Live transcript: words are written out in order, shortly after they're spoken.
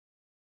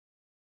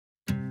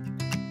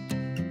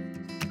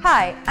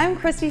Hi, I'm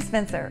Christy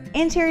Spencer,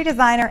 interior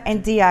designer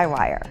and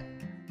DIYer.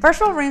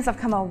 Virtual rooms have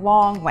come a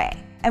long way,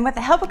 and with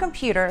the help of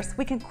computers,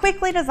 we can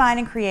quickly design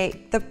and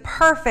create the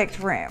perfect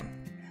room.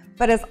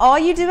 But as all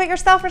you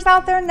do-it-yourselfers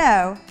out there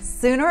know,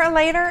 sooner or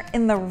later,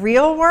 in the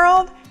real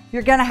world,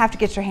 you're gonna have to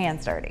get your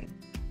hands dirty.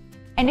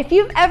 And if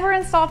you've ever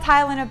installed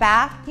tile in a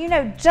bath, you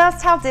know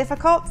just how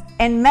difficult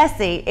and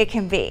messy it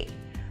can be.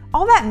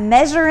 All that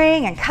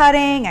measuring and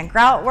cutting and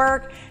grout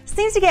work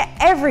seems to get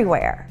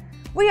everywhere.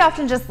 We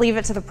often just leave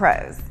it to the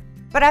pros.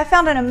 But I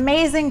found an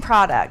amazing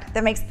product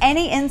that makes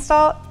any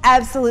install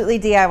absolutely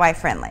DIY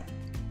friendly.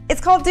 It's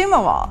called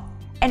DUMAWALL,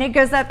 and it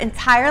goes up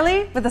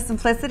entirely with the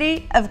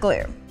simplicity of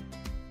glue.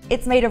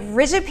 It's made of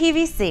rigid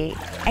PVC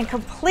and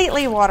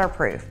completely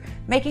waterproof,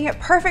 making it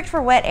perfect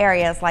for wet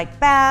areas like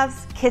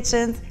baths,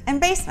 kitchens, and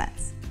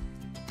basements.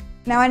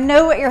 Now I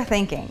know what you're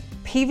thinking,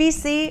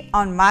 PVC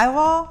on my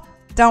wall?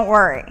 Don't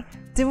worry,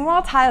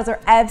 DUMAWALL tiles are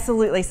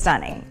absolutely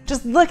stunning.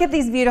 Just look at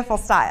these beautiful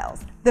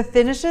styles. The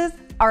finishes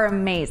are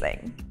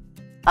amazing.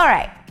 All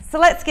right, so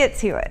let's get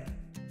to it.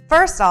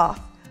 First off,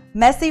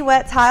 messy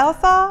wet tile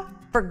saw?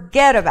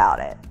 Forget about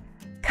it.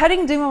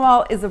 Cutting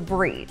DUMAWALL is a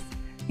breeze.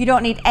 You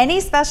don't need any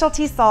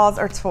specialty saws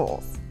or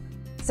tools.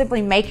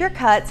 Simply make your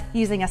cuts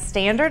using a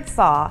standard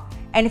saw,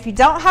 and if you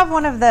don't have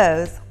one of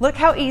those, look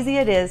how easy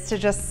it is to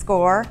just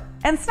score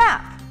and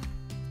snap.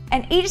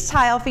 And each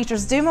tile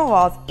features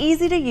DUMAWALL's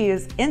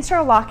easy-to-use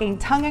interlocking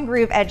tongue and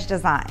groove edge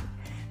design.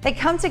 They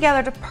come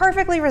together to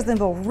perfectly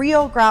resemble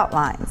real grout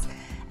lines,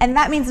 and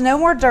that means no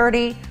more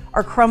dirty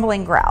or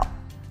crumbling grout.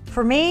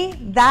 For me,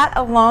 that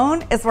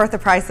alone is worth the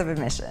price of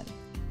admission.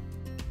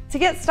 To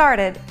get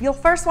started, you'll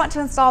first want to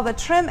install the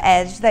trim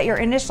edge that your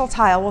initial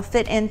tile will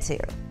fit into.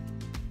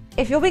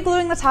 If you'll be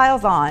gluing the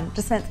tiles on,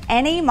 dispense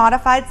any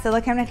modified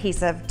silicone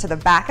adhesive to the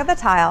back of the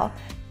tile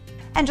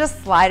and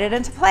just slide it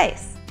into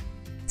place.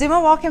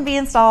 DUMAWALL can be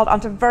installed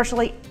onto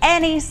virtually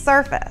any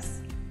surface.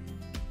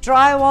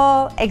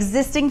 Drywall,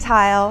 existing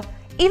tile,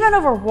 even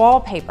over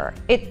wallpaper,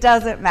 it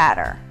doesn't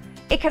matter.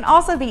 It can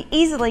also be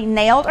easily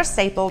nailed or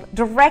stapled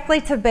directly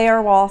to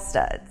bare wall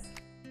studs.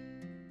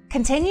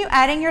 Continue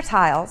adding your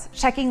tiles,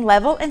 checking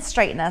level and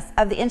straightness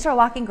of the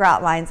interlocking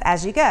grout lines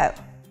as you go.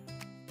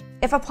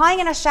 If applying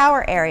in a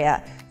shower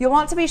area, you'll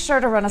want to be sure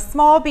to run a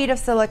small bead of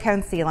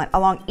silicone sealant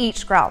along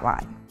each grout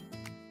line.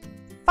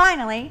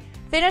 Finally,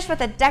 finish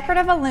with a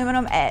decorative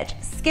aluminum edge,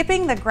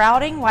 skipping the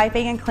grouting,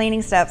 wiping, and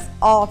cleaning steps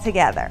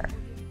altogether.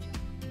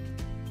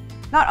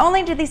 Not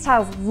only do these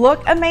tiles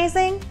look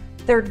amazing,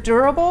 they're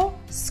durable,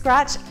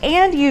 scratch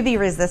and UV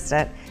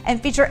resistant,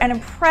 and feature an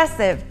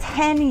impressive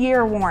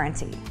 10-year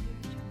warranty.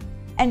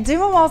 And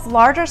DUMAWALL's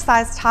larger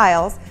size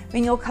tiles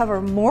mean you'll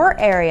cover more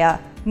area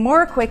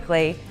more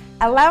quickly,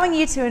 allowing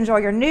you to enjoy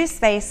your new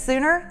space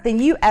sooner than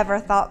you ever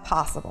thought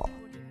possible.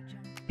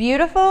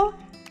 Beautiful,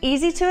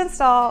 easy to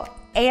install,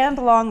 and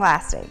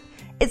long-lasting.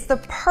 It's the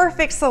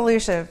perfect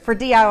solution for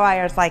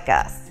DIYers like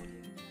us.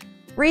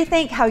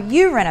 Rethink how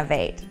you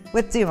renovate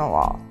with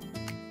DUMAWALL.